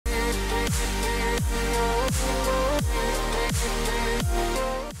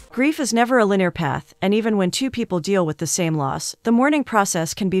Grief is never a linear path, and even when two people deal with the same loss, the mourning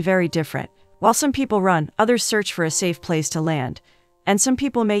process can be very different. While some people run, others search for a safe place to land, and some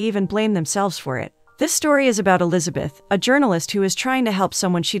people may even blame themselves for it. This story is about Elizabeth, a journalist who is trying to help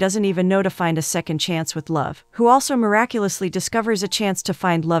someone she doesn't even know to find a second chance with love, who also miraculously discovers a chance to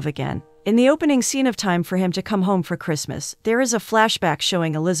find love again. In the opening scene of Time for Him to Come Home for Christmas, there is a flashback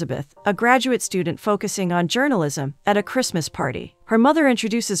showing Elizabeth, a graduate student focusing on journalism, at a Christmas party. Her mother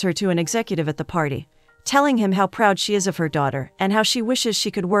introduces her to an executive at the party, telling him how proud she is of her daughter and how she wishes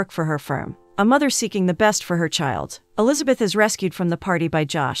she could work for her firm. A mother seeking the best for her child. Elizabeth is rescued from the party by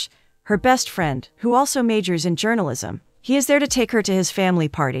Josh, her best friend, who also majors in journalism. He is there to take her to his family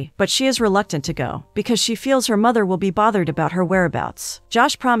party, but she is reluctant to go, because she feels her mother will be bothered about her whereabouts.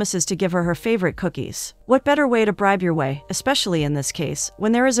 Josh promises to give her her favorite cookies. What better way to bribe your way, especially in this case,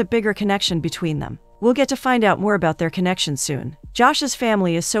 when there is a bigger connection between them? We'll get to find out more about their connection soon. Josh's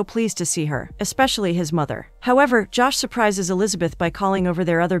family is so pleased to see her, especially his mother. However, Josh surprises Elizabeth by calling over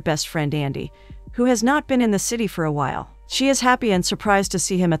their other best friend Andy, who has not been in the city for a while. She is happy and surprised to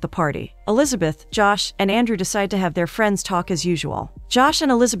see him at the party. Elizabeth, Josh, and Andrew decide to have their friends talk as usual. Josh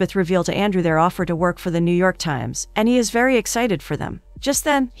and Elizabeth reveal to Andrew their offer to work for the New York Times, and he is very excited for them. Just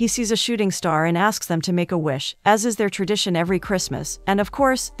then, he sees a shooting star and asks them to make a wish, as is their tradition every Christmas, and of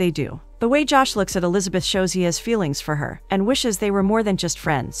course, they do. The way Josh looks at Elizabeth shows he has feelings for her, and wishes they were more than just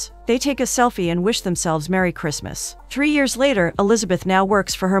friends. They take a selfie and wish themselves Merry Christmas. 3 years later, Elizabeth now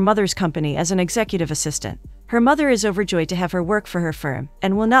works for her mother's company as an executive assistant. Her mother is overjoyed to have her work for her firm,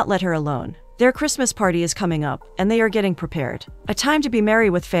 and will not let her alone. Their Christmas party is coming up, and they are getting prepared. A time to be merry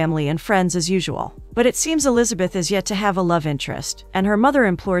with family and friends as usual. But it seems Elizabeth is yet to have a love interest, and her mother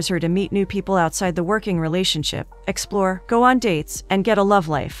implores her to meet new people outside the working relationship, explore, go on dates, and get a love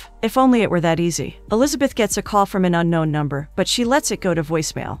life. If only it were that easy. Elizabeth gets a call from an unknown number, but she lets it go to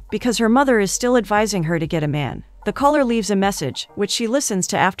voicemail, because her mother is still advising her to get a man. The caller leaves a message, which she listens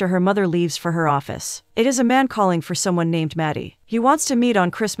to after her mother leaves for her office. It is a man calling for someone named Maddie. He wants to meet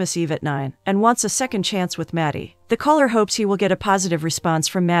on Christmas Eve at 9, and wants a second chance with Maddie. The caller hopes he will get a positive response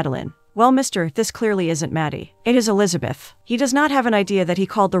from Madeline. Well, mister, this clearly isn't Maddie. It is Elizabeth. He does not have an idea that he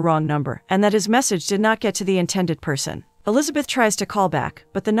called the wrong number, and that his message did not get to the intended person. Elizabeth tries to call back,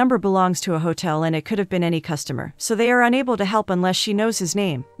 but the number belongs to a hotel and it could have been any customer, so they are unable to help unless she knows his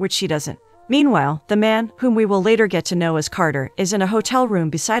name, which she doesn't. Meanwhile, the man, whom we will later get to know as Carter, is in a hotel room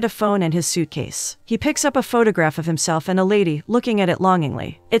beside a phone and his suitcase. He picks up a photograph of himself and a lady, looking at it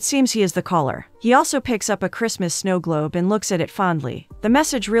longingly. It seems he is the caller. He also picks up a Christmas snow globe and looks at it fondly. The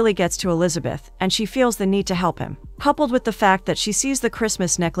message really gets to Elizabeth, and she feels the need to help him. Coupled with the fact that she sees the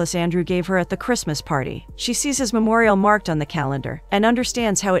Christmas necklace Andrew gave her at the Christmas party, she sees his memorial marked on the calendar, and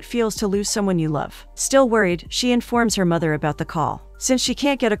understands how it feels to lose someone you love. Still worried, she informs her mother about the call. Since she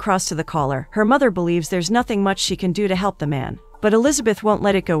can't get across to the caller, her mother believes there's nothing much she can do to help the man. But Elizabeth won't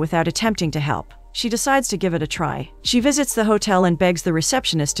let it go without attempting to help. She decides to give it a try. She visits the hotel and begs the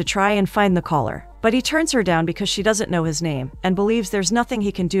receptionist to try and find the caller. But he turns her down because she doesn't know his name, and believes there's nothing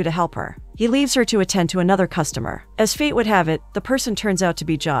he can do to help her. He leaves her to attend to another customer. As fate would have it, the person turns out to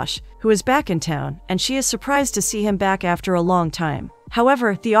be Josh, who is back in town, and she is surprised to see him back after a long time.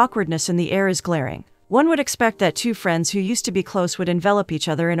 However, the awkwardness in the air is glaring. One would expect that two friends who used to be close would envelop each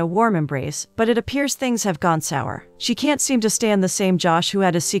other in a warm embrace, but it appears things have gone sour. She can't seem to stand the same Josh who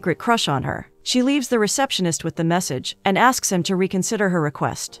had a secret crush on her. She leaves the receptionist with the message, and asks him to reconsider her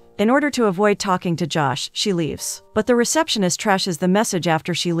request. In order to avoid talking to Josh, she leaves. But the receptionist trashes the message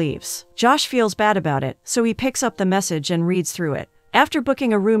after she leaves. Josh feels bad about it, so he picks up the message and reads through it. After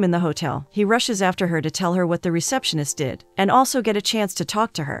booking a room in the hotel, he rushes after her to tell her what the receptionist did, and also get a chance to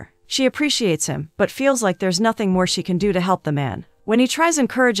talk to her. She appreciates him, but feels like there's nothing more she can do to help the man. When he tries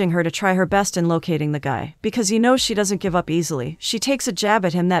encouraging her to try her best in locating the guy, because he knows she doesn't give up easily, she takes a jab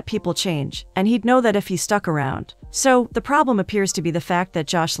at him that people change, and he'd know that if he stuck around. So, the problem appears to be the fact that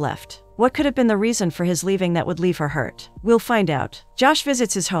Josh left. What could have been the reason for his leaving that would leave her hurt? We'll find out. Josh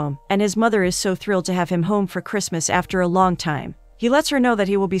visits his home, and his mother is so thrilled to have him home for Christmas after a long time. He lets her know that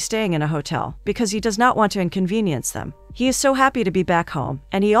he will be staying in a hotel, because he does not want to inconvenience them. He is so happy to be back home,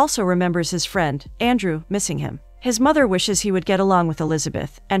 and he also remembers his friend, Andrew, missing him. His mother wishes he would get along with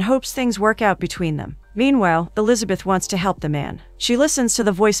Elizabeth, and hopes things work out between them. Meanwhile, Elizabeth wants to help the man. She listens to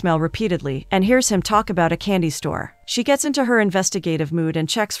the voicemail repeatedly, and hears him talk about a candy store. She gets into her investigative mood and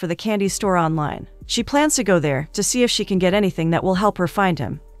checks for the candy store online. She plans to go there, to see if she can get anything that will help her find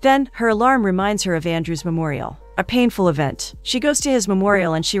him. Then, her alarm reminds her of Andrew's memorial. A painful event. She goes to his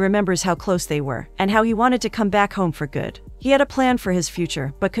memorial and she remembers how close they were, and how he wanted to come back home for good. He had a plan for his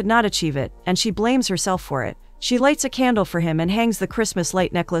future, but could not achieve it, and she blames herself for it. She lights a candle for him and hangs the Christmas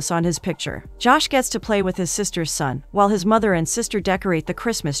light necklace on his picture. Josh gets to play with his sister's son, while his mother and sister decorate the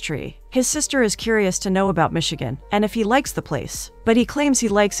Christmas tree. His sister is curious to know about Michigan, and if he likes the place. But he claims he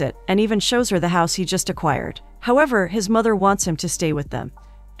likes it, and even shows her the house he just acquired. However, his mother wants him to stay with them,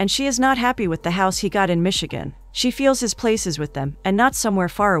 and she is not happy with the house he got in Michigan. She feels his place is with them, and not somewhere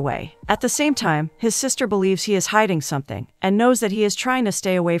far away. At the same time, his sister believes he is hiding something, and knows that he is trying to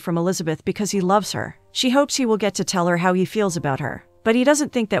stay away from Elizabeth because he loves her. She hopes he will get to tell her how he feels about her, but he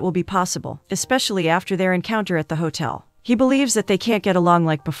doesn't think that will be possible, especially after their encounter at the hotel. He believes that they can't get along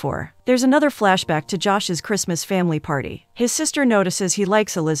like before. There's another flashback to Josh's Christmas family party. His sister notices he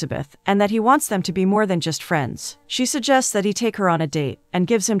likes Elizabeth, and that he wants them to be more than just friends. She suggests that he take her on a date, and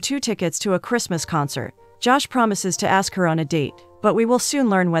gives him 2 tickets to a Christmas concert. Josh promises to ask her on a date, but we will soon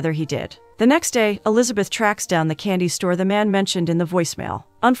learn whether he did. The next day, Elizabeth tracks down the candy store the man mentioned in the voicemail.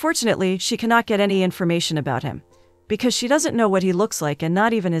 Unfortunately, she cannot get any information about him, because she doesn't know what he looks like and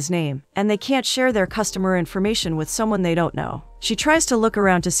not even his name, and they can't share their customer information with someone they don't know. She tries to look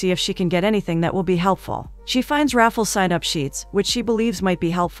around to see if she can get anything that will be helpful. She finds raffle sign-up sheets, which she believes might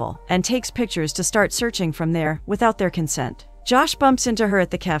be helpful, and takes pictures to start searching from there, without their consent. Josh bumps into her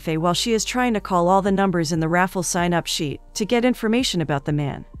at the cafe while she is trying to call all the numbers in the raffle sign-up sheet to get information about the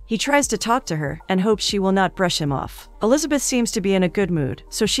man. He tries to talk to her and hopes she will not brush him off. Elizabeth seems to be in a good mood,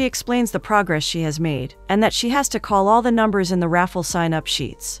 so she explains the progress she has made, and that she has to call all the numbers in the raffle sign-up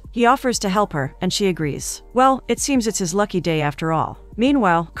sheets. He offers to help her, and she agrees. Well, it seems it's his lucky day after all.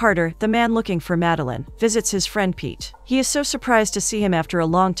 Meanwhile, Carter, the man looking for Madeline, visits his friend Pete. He is so surprised to see him after a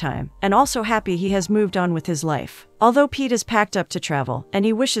long time, and also happy he has moved on with his life. Although Pete is packed up to travel, and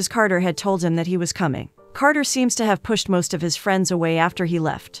he wishes Carter had told him that he was coming. Carter seems to have pushed most of his friends away after he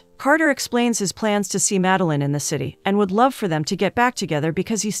left. Carter explains his plans to see Madeline in the city, and would love for them to get back together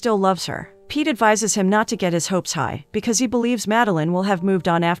because he still loves her. Pete advises him not to get his hopes high, because he believes Madeline will have moved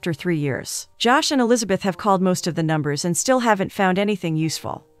on after 3 years. Josh and Elizabeth have called most of the numbers and still haven't found anything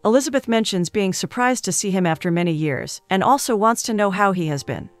useful. Elizabeth mentions being surprised to see him after many years, and also wants to know how he has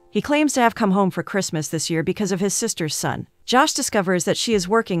been. He claims to have come home for Christmas this year because of his sister's son. Josh discovers that she is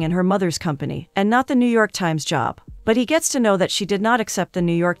working in her mother's company, and not the New York Times job. But he gets to know that she did not accept the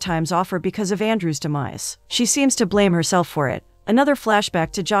New York Times offer because of Andrew's demise. She seems to blame herself for it. Another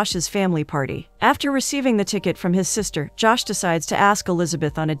flashback to Josh's family party. After receiving the ticket from his sister, Josh decides to ask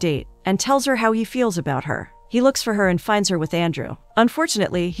Elizabeth on a date, and tells her how he feels about her. He looks for her and finds her with Andrew.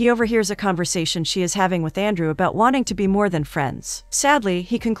 Unfortunately, he overhears a conversation she is having with Andrew about wanting to be more than friends. Sadly,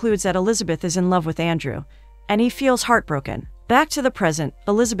 he concludes that Elizabeth is in love with Andrew, and he feels heartbroken. Back to the present,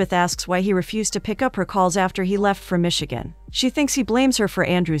 Elizabeth asks why he refused to pick up her calls after he left for Michigan. She thinks he blames her for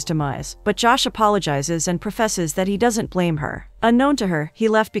Andrew's demise, but Josh apologizes and professes that he doesn't blame her. Unknown to her, he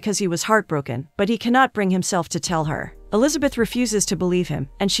left because he was heartbroken, but he cannot bring himself to tell her. Elizabeth refuses to believe him,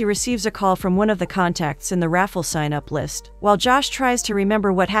 and she receives a call from one of the contacts in the raffle sign-up list, while Josh tries to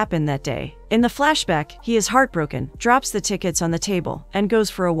remember what happened that day. In the flashback, he is heartbroken, drops the tickets on the table, and goes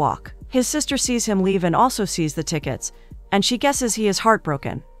for a walk. His sister sees him leave and also sees the tickets, and she guesses he is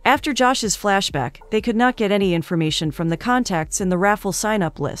heartbroken. After Josh's flashback, they could not get any information from the contacts in the raffle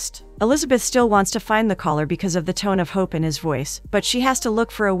sign-up list. Elizabeth still wants to find the caller because of the tone of hope in his voice, but she has to look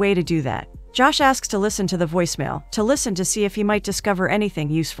for a way to do that. Josh asks to listen to the voicemail, to see if he might discover anything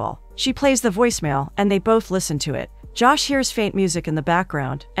useful. She plays the voicemail, and they both listen to it. Josh hears faint music in the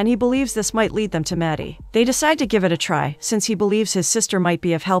background, and he believes this might lead them to Maddie. They decide to give it a try, since he believes his sister might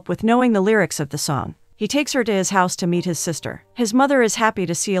be of help with knowing the lyrics of the song. He takes her to his house to meet his sister. His mother is happy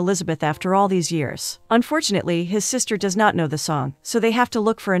to see Elizabeth after all these years. Unfortunately, his sister does not know the song, so they have to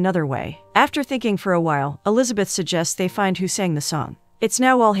look for another way. After thinking for a while, Elizabeth suggests they find who sang the song. It's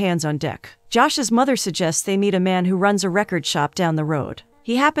now all hands on deck. Josh's mother suggests they meet a man who runs a record shop down the road.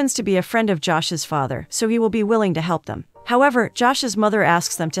 He happens to be a friend of Josh's father, so he will be willing to help them. However, Josh's mother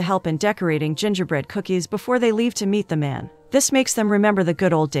asks them to help in decorating gingerbread cookies before they leave to meet the man. This makes them remember the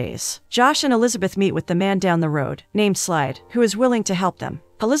good old days. Josh and Elizabeth meet with the man down the road, named Slide, who is willing to help them.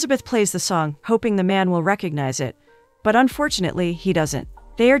 Elizabeth plays the song, hoping the man will recognize it, but unfortunately, he doesn't.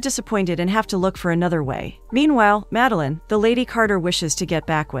 They are disappointed and have to look for another way. Meanwhile, Madeline, the lady Carter wishes to get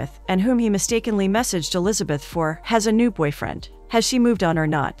back with, and whom he mistakenly messaged Elizabeth for, has a new boyfriend. Has she moved on or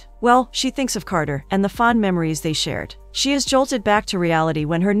not? Well, she thinks of Carter and the fond memories they shared. She is jolted back to reality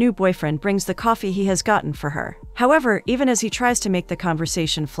when her new boyfriend brings the coffee he has gotten for her. However, even as he tries to make the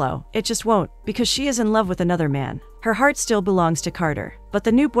conversation flow, it just won't, because she is in love with another man. Her heart still belongs to Carter, but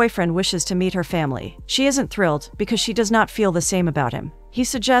the new boyfriend wishes to meet her family. She isn't thrilled, because she does not feel the same about him. He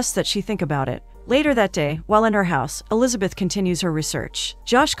suggests that she think about it. Later that day, while in her house, Elizabeth continues her research.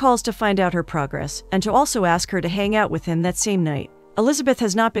 Josh calls to find out her progress and to also ask her to hang out with him that same night. Elizabeth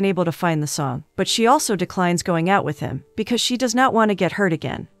has not been able to find the song, but she also declines going out with him because she does not want to get hurt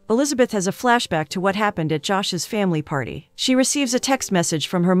again. Elizabeth has a flashback to what happened at Josh's family party. She receives a text message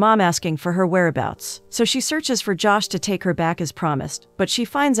from her mom asking for her whereabouts, so she searches for Josh to take her back as promised, but she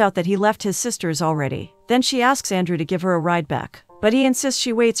finds out that he left his sisters already. Then she asks Andrew to give her a ride back, but he insists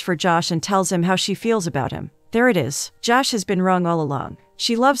she waits for Josh and tells him how she feels about him. There it is. Josh has been wrong all along.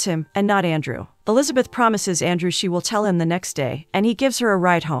 She loves him, and not Andrew. Elizabeth promises Andrew she will tell him the next day, and he gives her a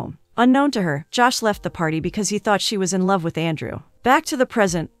ride home. Unknown to her, Josh left the party because he thought she was in love with Andrew. Back to the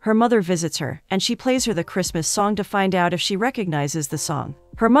present, her mother visits her, and she plays her the Christmas song to find out if she recognizes the song.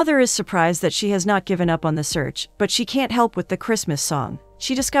 Her mother is surprised that she has not given up on the search, but she can't help with the Christmas song.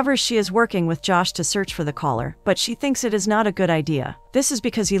 She discovers she is working with Josh to search for the caller, but she thinks it is not a good idea. This is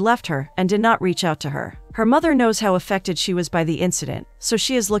because he left her and did not reach out to her. Her mother knows how affected she was by the incident, so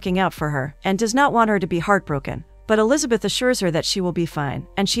she is looking out for her and does not want her to be heartbroken. But Elizabeth assures her that she will be fine,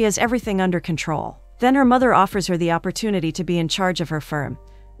 and she has everything under control. Then her mother offers her the opportunity to be in charge of her firm,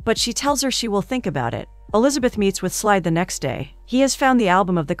 but she tells her she will think about it. Elizabeth meets with Slide the next day. He has found the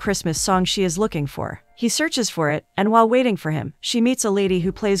album of the Christmas song she is looking for. He searches for it, and while waiting for him, she meets a lady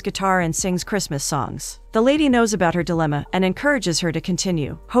who plays guitar and sings Christmas songs. The lady knows about her dilemma and encourages her to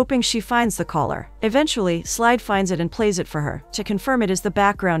continue, hoping she finds the caller. Eventually, Slide finds it and plays it for her, to confirm it is the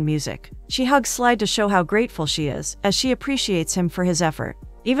background music. She hugs Slide to show how grateful she is, as she appreciates him for his effort,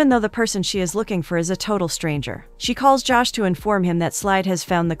 even though the person she is looking for is a total stranger. She calls Josh to inform him that Slide has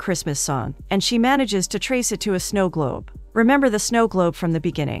found the Christmas song, and she manages to trace it to a snow globe. Remember the snow globe from the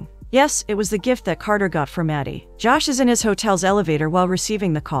beginning? Yes, it was the gift that Carter got for Maddie. Josh is in his hotel's elevator while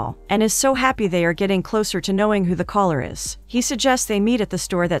receiving the call, and is so happy they are getting closer to knowing who the caller is. He suggests they meet at the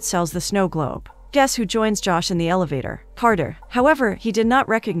store that sells the snow globe. Guess who joins Josh in the elevator? Carter. However, he did not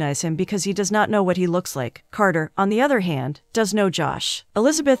recognize him because he does not know what he looks like. Carter, on the other hand, does know Josh.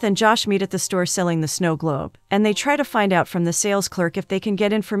 Elizabeth and Josh meet at the store selling the snow globe, and they try to find out from the sales clerk if they can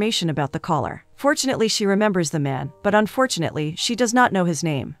get information about the caller. Fortunately, she remembers the man, but unfortunately, she does not know his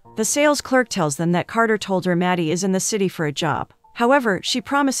name. The sales clerk tells them that Carter told her Maddie is in the city for a job. However, she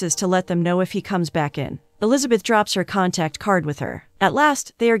promises to let them know if he comes back in. Elizabeth drops her contact card with her. At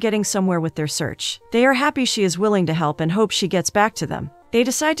last, they are getting somewhere with their search. They are happy she is willing to help and hope she gets back to them. They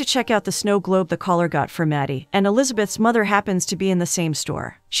decide to check out the snow globe the caller got for Maddie, and Elizabeth's mother happens to be in the same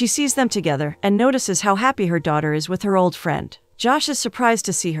store. She sees them together and notices how happy her daughter is with her old friend. Josh is surprised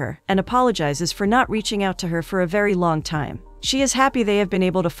to see her and apologizes for not reaching out to her for a very long time. She is happy they have been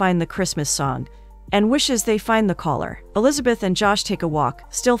able to find the Christmas song, and wishes they find the caller. Elizabeth and Josh take a walk,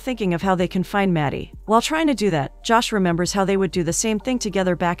 still thinking of how they can find Maddie. While trying to do that, Josh remembers how they would do the same thing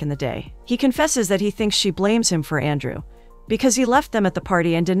together back in the day. He confesses that he thinks she blames him for Andrew, because he left them at the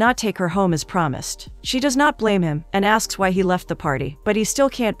party and did not take her home as promised. She does not blame him and asks why he left the party, but he still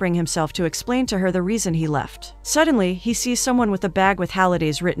can't bring himself to explain to her the reason he left. Suddenly, he sees someone with a bag with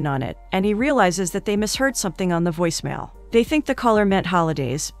holidays written on it, and he realizes that they misheard something on the voicemail. They think the caller meant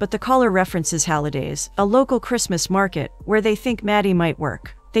holidays, but the caller references Holidays, a local Christmas market, where they think Maddie might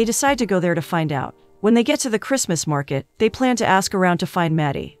work. They decide to go there to find out. When they get to the Christmas market, they plan to ask around to find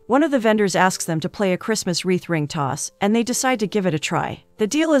Maddie. One of the vendors asks them to play a Christmas wreath ring toss, and they decide to give it a try. The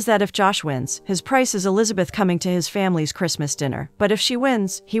deal is that if Josh wins, his prize is Elizabeth coming to his family's Christmas dinner, but if she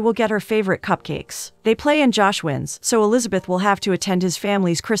wins, he will get her favorite cupcakes. They play and Josh wins, so Elizabeth will have to attend his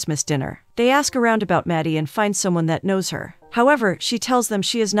family's Christmas dinner. They ask around about Maddie and find someone that knows her. However, she tells them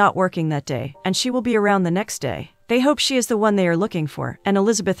she is not working that day, and she will be around the next day. They hope she is the one they are looking for, and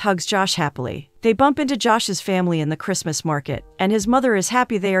Elizabeth hugs Josh happily. They bump into Josh's family in the Christmas market, and his mother is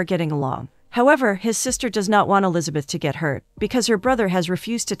happy they are getting along. However, his sister does not want Elizabeth to get hurt, because her brother has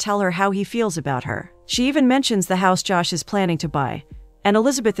refused to tell her how he feels about her. She even mentions the house Josh is planning to buy, and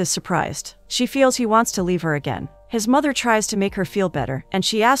Elizabeth is surprised. She feels he wants to leave her again. His mother tries to make her feel better, and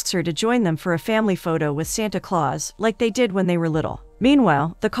she asks her to join them for a family photo with Santa Claus, like they did when they were little.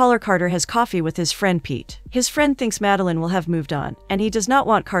 Meanwhile, the caller Carter has coffee with his friend Pete. His friend thinks Madeline will have moved on, and he does not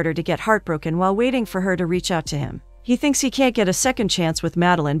want Carter to get heartbroken while waiting for her to reach out to him. He thinks he can't get a second chance with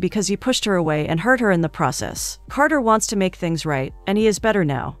Madeline because he pushed her away and hurt her in the process. Carter wants to make things right, and he is better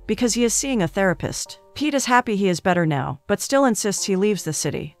now, because he is seeing a therapist. Pete is happy he is better now, but still insists he leaves the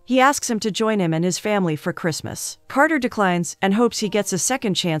city. He asks him to join him and his family for Christmas. Carter declines and hopes he gets a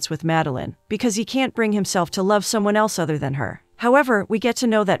second chance with Madeline, because he can't bring himself to love someone else other than her. However, we get to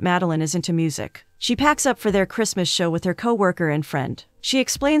know that Madeline is into music. She packs up for their Christmas show with her coworker and friend. She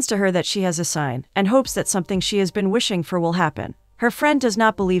explains to her that she has a sign, and hopes that something she has been wishing for will happen. Her friend does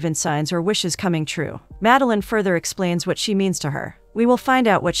not believe in signs or wishes coming true. Madeline further explains what she means to her. We will find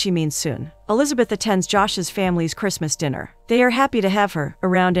out what she means soon. Elizabeth attends Josh's family's Christmas dinner. They are happy to have her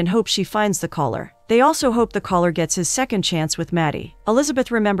around and hope she finds the caller. They also hope the caller gets his second chance with Maddie. Elizabeth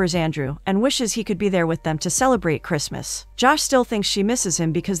remembers Andrew and wishes he could be there with them to celebrate Christmas. Josh still thinks she misses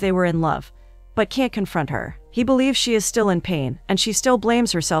him because they were in love, but can't confront her. He believes she is still in pain, and she still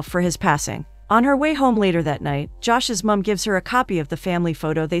blames herself for his passing. On her way home later that night, Josh's mom gives her a copy of the family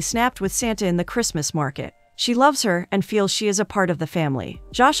photo they snapped with Santa in the Christmas market. She loves her and feels she is a part of the family.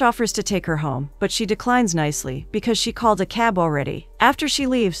 Josh offers to take her home, but she declines nicely because she called a cab already. After she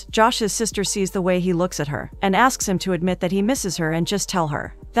leaves, Josh's sister sees the way he looks at her and asks him to admit that he misses her and just tell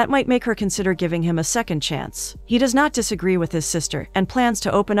her. That might make her consider giving him a second chance. He does not disagree with his sister and plans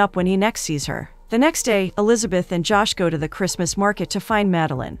to open up when he next sees her. The next day, Elizabeth and Josh go to the Christmas market to find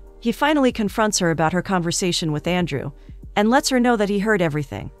Madeline. He finally confronts her about her conversation with Andrew and lets her know that he heard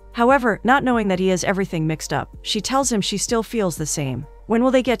everything. However, not knowing that he has everything mixed up, she tells him she still feels the same. When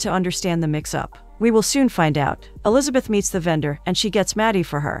will they get to understand the mix-up? We will soon find out. Elizabeth meets the vendor and she gets Maddie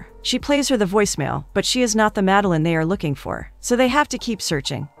for her. She plays her the voicemail, but she is not the Madeline they are looking for. So they have to keep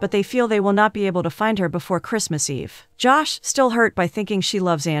searching, but they feel they will not be able to find her before Christmas Eve. Josh, still hurt by thinking she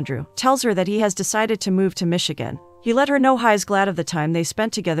loves Andrew, tells her that he has decided to move to Michigan. He let her know he is glad of the time they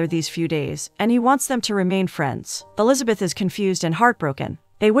spent together these few days, and he wants them to remain friends. Elizabeth is confused and heartbroken.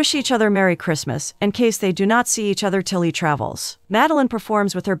 They wish each other Merry Christmas, in case they do not see each other till he travels. Madeline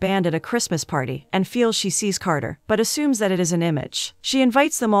performs with her band at a Christmas party and feels she sees Carter, but assumes that it is an image. She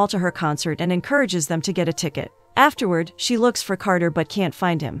invites them all to her concert and encourages them to get a ticket. Afterward, she looks for Carter but can't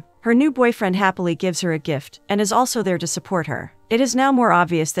find him. Her new boyfriend happily gives her a gift and is also there to support her. It is now more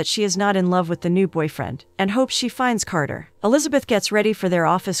obvious that she is not in love with the new boyfriend and hopes she finds Carter. Elizabeth gets ready for their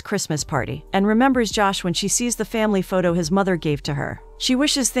office Christmas party and remembers Josh when she sees the family photo his mother gave to her. She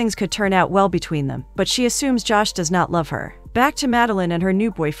wishes things could turn out well between them, but she assumes Josh does not love her. Back to Madeline and her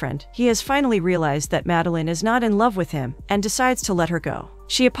new boyfriend, he has finally realized that Madeline is not in love with him and decides to let her go.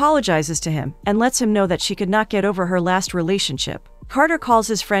 She apologizes to him and lets him know that she could not get over her last relationship. Carter calls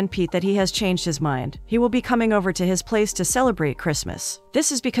his friend Pete that he has changed his mind. He will be coming over to his place to celebrate Christmas.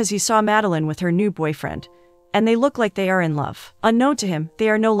 This is because he saw Madeline with her new boyfriend, and they look like they are in love. Unknown to him, they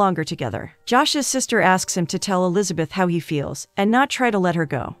are no longer together. Josh's sister asks him to tell Elizabeth how he feels and not try to let her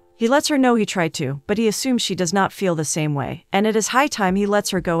go. He lets her know he tried to, but he assumes she does not feel the same way, and it is high time he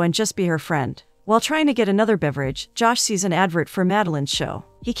lets her go and just be her friend. While trying to get another beverage, Josh sees an advert for Madeline's show.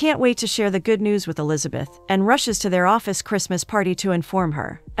 He can't wait to share the good news with Elizabeth and rushes to their office Christmas party to inform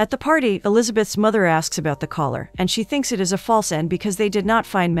her. At the party, Elizabeth's mother asks about the caller, and she thinks it is a false end because they did not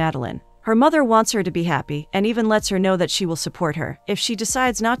find Madeline. Her mother wants her to be happy and even lets her know that she will support her if she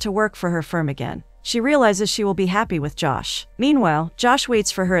decides not to work for her firm again. She realizes she will be happy with Josh. Meanwhile, Josh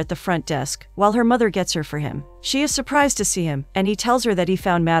waits for her at the front desk while her mother gets her for him. She is surprised to see him, and he tells her that he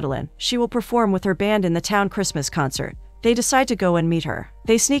found Madeline. She will perform with her band in the town Christmas concert. They decide to go and meet her.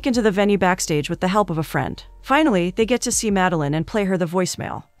 They sneak into the venue backstage with the help of a friend. Finally, they get to see Madeline and play her the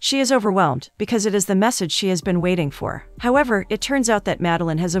voicemail. She is overwhelmed because it is the message she has been waiting for. However, it turns out that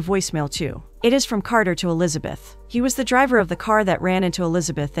Madeline has a voicemail too. It is from Carter to Elizabeth. He was the driver of the car that ran into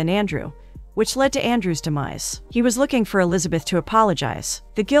Elizabeth and Andrew, which led to Andrew's demise. He was looking for Elizabeth to apologize.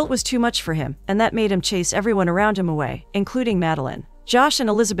 The guilt was too much for him, and that made him chase everyone around him away, including Madeline. Josh and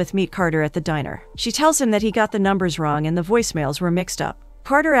Elizabeth meet Carter at the diner. She tells him that he got the numbers wrong and the voicemails were mixed up.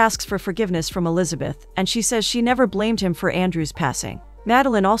 Carter asks for forgiveness from Elizabeth, and she says she never blamed him for Andrew's passing.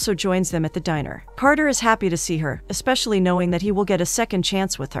 Madeline also joins them at the diner. Carter is happy to see her, especially knowing that he will get a second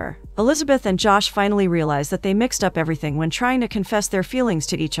chance with her. Elizabeth and Josh finally realize that they mixed up everything when trying to confess their feelings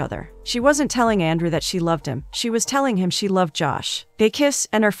to each other. She wasn't telling Andrew that she loved him, she was telling him she loved Josh. They kiss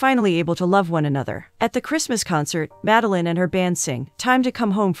and are finally able to love one another. At the Christmas concert, Madeline and her band sing "Time to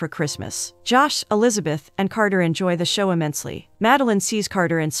Come Home for Christmas." Josh, Elizabeth, and Carter enjoy the show immensely. Madeline sees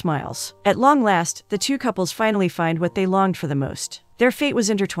Carter and smiles. At long last, the two couples finally find what they longed for the most. Their fate was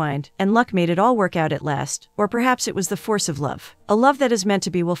intertwined, and luck made it all work out at last, or perhaps it was the force of love. A love that is meant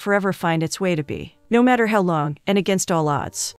to be will forever find its way to be, no matter how long, and against all odds.